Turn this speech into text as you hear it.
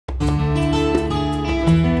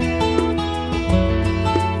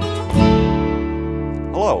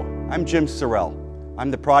I'm Jim Sorrell.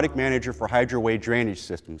 I'm the product manager for Hydraway Drainage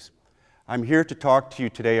Systems. I'm here to talk to you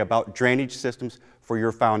today about drainage systems for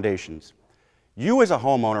your foundations. You as a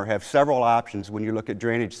homeowner have several options when you look at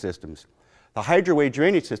drainage systems. The Hydraway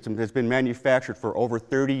drainage system has been manufactured for over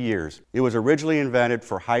 30 years. It was originally invented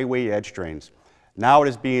for highway edge drains. Now it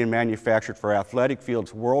is being manufactured for athletic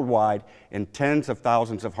fields worldwide in tens of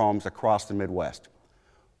thousands of homes across the Midwest.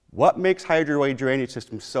 What makes Hydraway drainage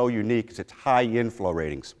systems so unique is its high inflow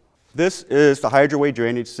ratings. This is the Hydraway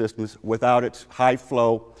drainage systems without its high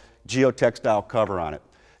flow geotextile cover on it.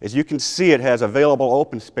 As you can see, it has available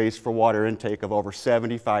open space for water intake of over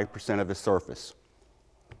 75% of the surface.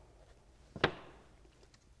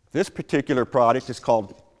 This particular product is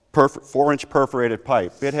called 4-inch perforated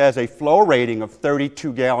pipe. It has a flow rating of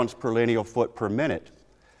 32 gallons per lineal foot per minute,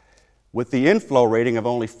 with the inflow rating of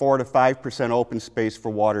only 4 to 5% open space for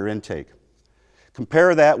water intake.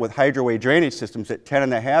 Compare that with Hydraway drainage systems at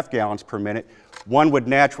 10.5 gallons per minute. One would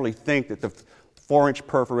naturally think that the 4-inch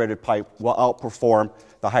perforated pipe will outperform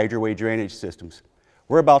the Hydraway drainage systems.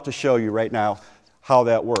 We're about to show you right now how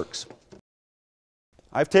that works.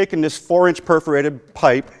 I've taken this 4-inch perforated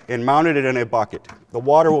pipe and mounted it in a bucket. The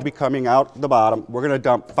water will be coming out the bottom. We're going to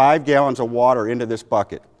dump 5 gallons of water into this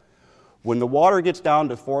bucket. When the water gets down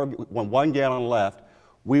to 1 gallon left,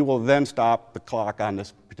 we will then stop the clock on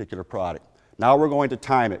this particular product. Now we're going to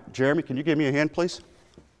time it. Jeremy, can you give me a hand, please?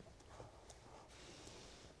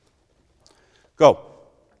 Go.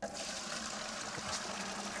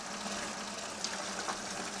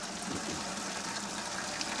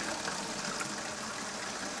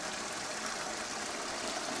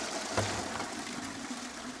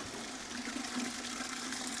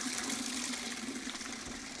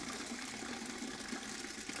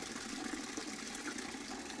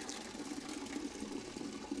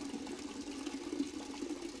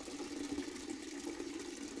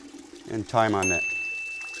 And time on that.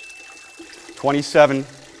 27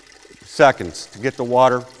 seconds to get the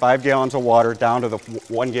water, 5 gallons of water, down to the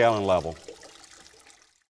 1 gallon level.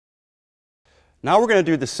 Now we're going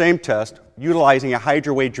to do the same test utilizing a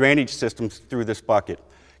Hydraway drainage system through this bucket.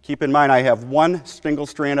 Keep in mind I have one single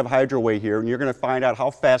strand of Hydraway here, and you're going to find out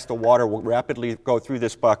how fast the water will rapidly go through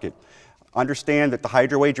this bucket. Understand that the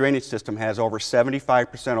Hydraway drainage system has over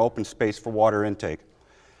 75% open space for water intake.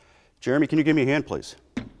 Jeremy, can you give me a hand, please?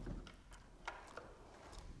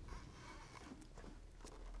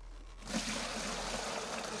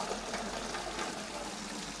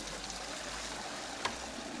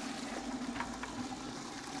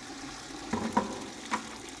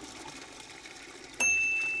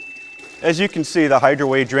 As you can see, the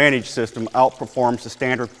Hydraway drainage system outperforms the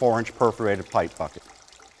standard 4-inch perforated pipe bucket.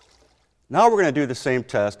 Now we're going to do the same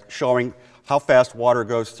test showing how fast water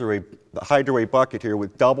goes through the Hydraway bucket here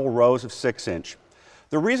with double rows of 6-inch.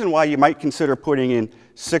 The reason why you might consider putting in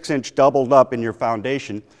 6-inch doubled up in your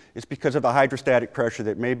foundation is because of the hydrostatic pressure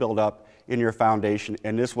that may build up in your foundation,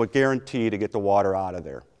 and this will guarantee to get the water out of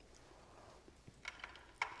there.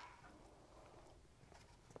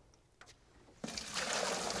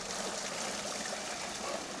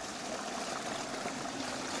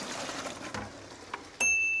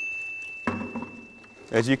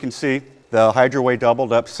 As you can see, the Hydraway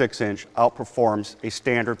doubled up 6-inch outperforms a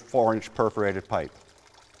standard 4-inch perforated pipe,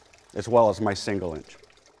 as well as my single inch.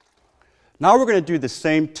 Now we're going to do the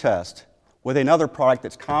same test with another product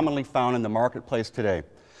that's commonly found in the marketplace today.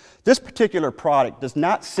 This particular product does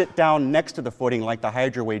not sit down next to the footing like the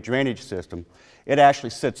Hydraway drainage system. It actually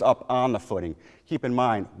sits up on the footing. Keep in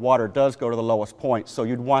mind, water does go to the lowest point, so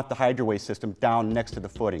you'd want the Hydraway system down next to the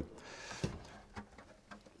footing.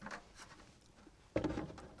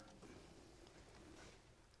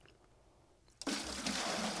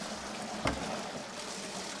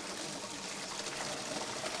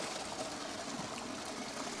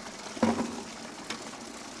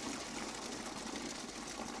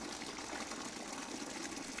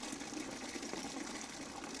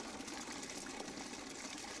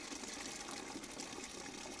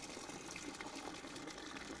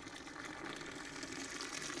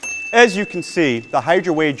 As you can see, the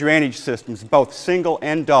Hydraway drainage systems, both single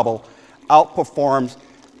and double, outperforms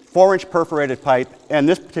 4-inch perforated pipe and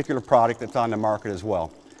this particular product that's on the market as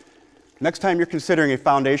well. Next time you're considering a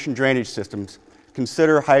foundation drainage systems,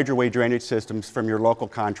 consider Hydraway drainage systems from your local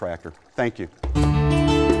contractor. Thank you.